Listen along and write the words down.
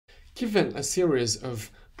Given a series of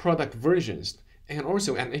product versions and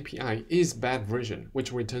also an API is bad version,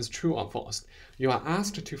 which returns true or false, you are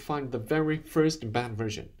asked to find the very first bad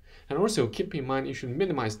version. And also keep in mind you should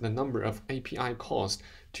minimize the number of API calls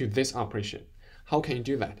to this operation. How can you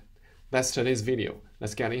do that? That's today's video.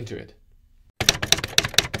 Let's get into it.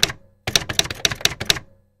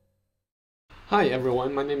 Hi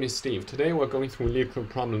everyone, my name is Steve. Today we're going through LeetCode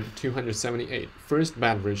problem 278, first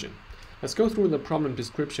bad version. Let's go through the problem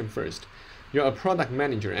description first. You're a product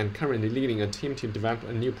manager and currently leading a team to develop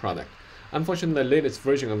a new product. Unfortunately, the latest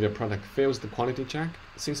version of your product fails the quality check.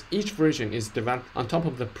 Since each version is developed on top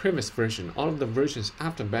of the previous version, all of the versions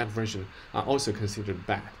after bad version are also considered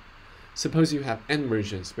bad. Suppose you have n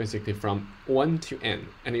versions, basically from 1 to n,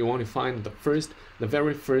 and you want to find the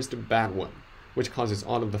very first bad one, which causes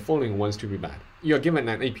all of the following ones to be bad. You are given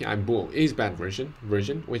an API bool is bad version,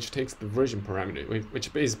 which takes the version parameter, which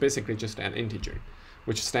is basically just an integer,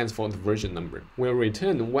 which stands for the version number. Will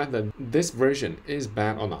return whether this version is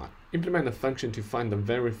bad or not. Implement a function to find the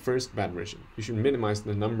very first bad version. You should minimize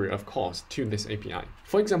the number of calls to this API.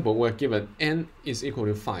 For example, we're given n is equal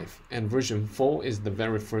to 5 and version 4 is the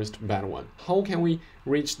very first bad one. How can we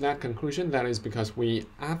reach that conclusion? That is because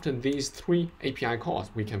after these 3 API calls,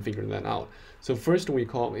 we can figure that out. So first we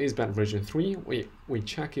call is bad version 3. We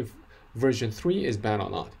check if version 3 is bad or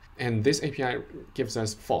not. And this API gives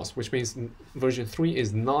us false, which means version 3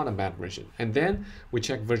 is not a bad version. And then we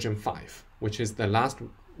check version 5, which is the last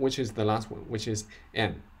one, which is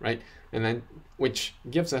n, right? And then which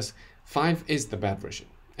gives us 5 is the bad version.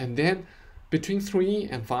 And then between 3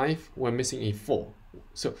 and 5, we're missing a 4.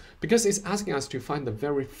 So because it's asking us to find the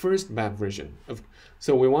very first bad version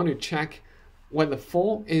so we want to check whether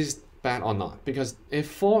 4 is bad or not. Because if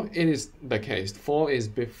 4 it is the case, 4 is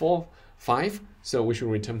before 5, so we should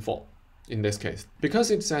return 4 in this case. Because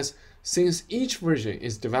it says since each version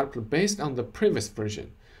is developed based on the previous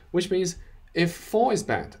version, which means if 4 is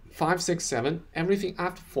bad, 5, 6, 7, everything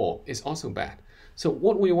after 4 is also bad. So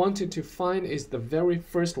what we wanted to find is the very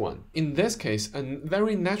first one. In this case, a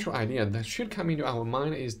very natural idea that should come into our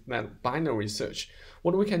mind is that binary search.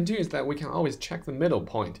 What we can do is that we can always check the middle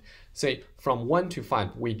point. Say from 1 to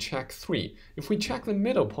 5, we check 3. If we check the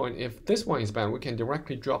middle point, if this one is bad, we can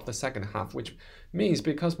directly drop the second half, which means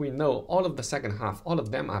because we know all of the second half, all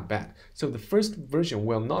of them are bad. So the first version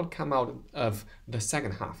will not come out of the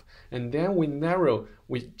second half. And then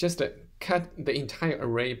we just cut the entire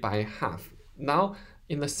array by half. Now,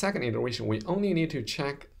 in the second iteration, we only need to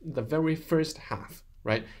check the very first half,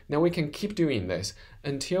 right? Now we can keep doing this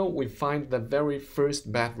until we find the very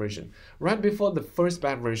first bad version. Right before the first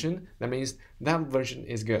bad version, that means that version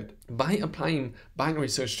is good. By applying binary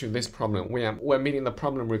search to this problem, we're meeting the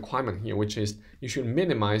problem requirement here, which is you should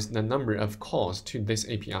minimize the number of calls to this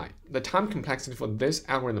API. The time complexity for this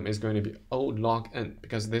algorithm is going to be O log n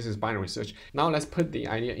because this is binary search. Now let's put the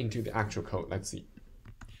idea into the actual code. Let's see.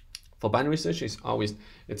 For binary search,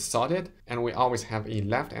 it's sorted, and we always have a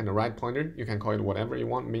left and a right pointer. You can call it whatever you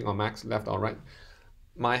want, min or max, left or right.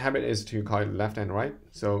 My habit is to call it left and right.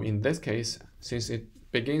 So in this case, since it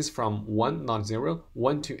begins from 1, not 0,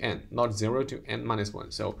 1 to n, not 0 to n minus 1.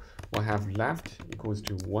 So we'll have left equals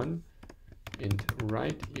to 1 and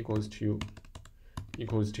right equals to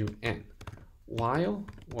n. While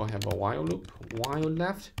we'll have a while loop, while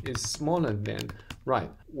left is smaller than right,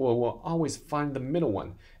 we'll always find the middle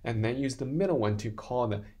one and then use the middle one to call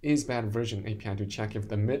the is bad version API to check if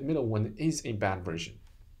the middle one is a bad version.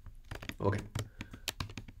 Okay,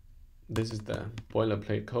 this is the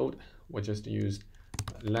boilerplate code. We'll just use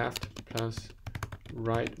left plus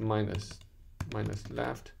right minus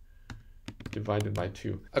left divided by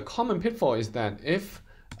 2. A common pitfall is that if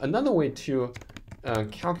another way to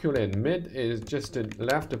calculate mid is just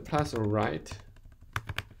left plus right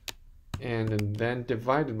and then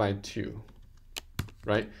divided by 2,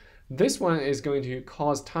 right? This one is going to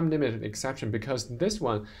cause time-limited exception because this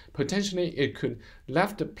one, potentially it could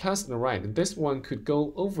left plus the right. This one could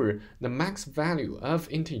go over the max value of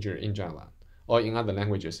integer in Java or in other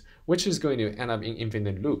languages, which is going to end up in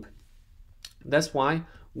infinite loop. That's why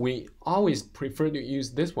we always prefer to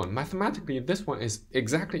use this one. Mathematically, this one is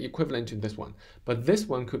exactly equivalent to this one, but this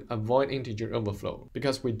one could avoid integer overflow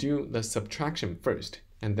because we do the subtraction first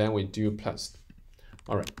and then we do plus.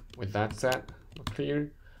 All right, with that said, we're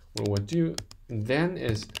clear. What we'll do then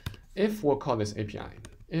is if we'll call this API,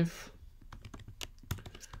 if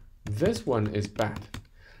this one is bad,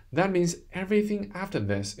 that means everything after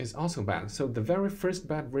this is also bad. So the very first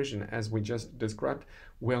bad version, as we just described,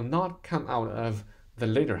 will not come out of the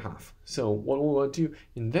later half. So what we will do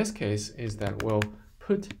in this case is that we'll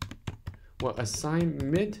assign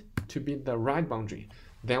mid to be the right boundary.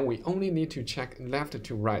 then we only need to check left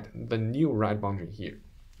to right, the new right boundary here,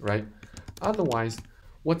 right? Otherwise,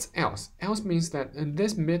 what's else? Else means that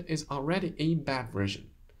this mid is already a bad version.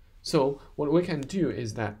 So what we can do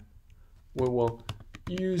is that we will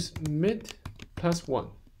use mid plus 1.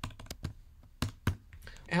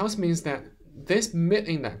 Else means that this mid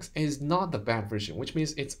index is not the bad version, which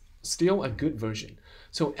means it's still a good version.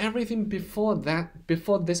 So everything before that,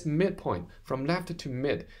 before this midpoint from left to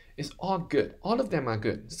mid is all good. All of them are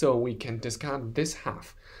good. So we can discard this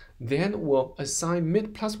half. Then we'll assign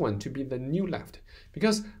mid plus 1 to be the new left,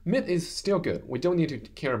 because mid is still good. We don't need to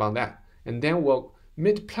care about that. And then we'll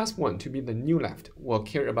mid plus 1 to be the new left. We'll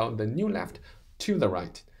care about the new left to the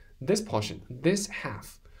right. This portion, this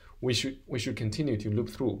half, we should continue to loop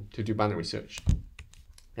through to do binary search.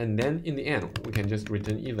 And then in the end, we can just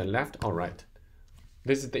return either left or right.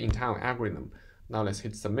 This is the entire algorithm. Now let's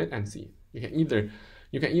hit submit and see. You can either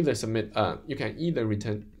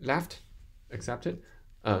return left, accepted.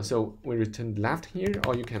 So we return left here,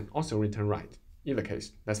 or you can also return right. Either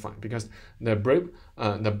case, that's fine, because the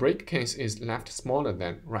break case is left smaller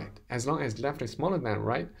than right. As long as left is smaller than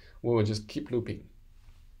right, we will just keep looping.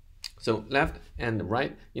 So left and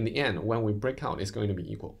right in the end, when we break out, is going to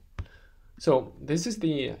be equal. So this is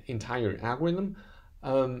the entire algorithm.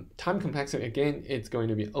 Time complexity, again, it's going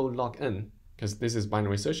to be O log n, because this is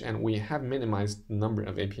binary search and we have minimized the number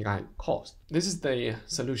of API calls. This is the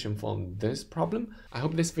solution for this problem. I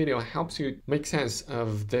hope this video helps you make sense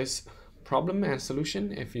of this problem and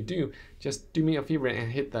solution. If you do, just do me a favor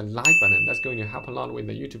and hit the like button. That's going to help a lot with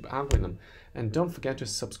the YouTube algorithm. And don't forget to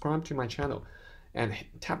subscribe to my channel and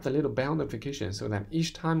tap the little bell notification so that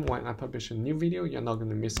each time when I publish a new video, you're not going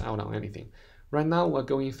to miss out on anything. Right now, we're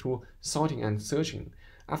going through sorting and searching.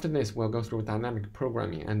 After this, we'll go through dynamic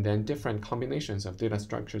programming and then different combinations of data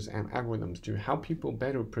structures and algorithms to help people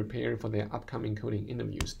better prepare for their upcoming coding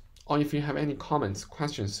interviews. Or if you have any comments,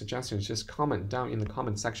 questions, suggestions, just comment down in the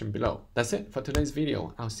comment section below. That's it for today's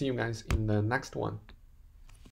video. I'll see you guys in the next one.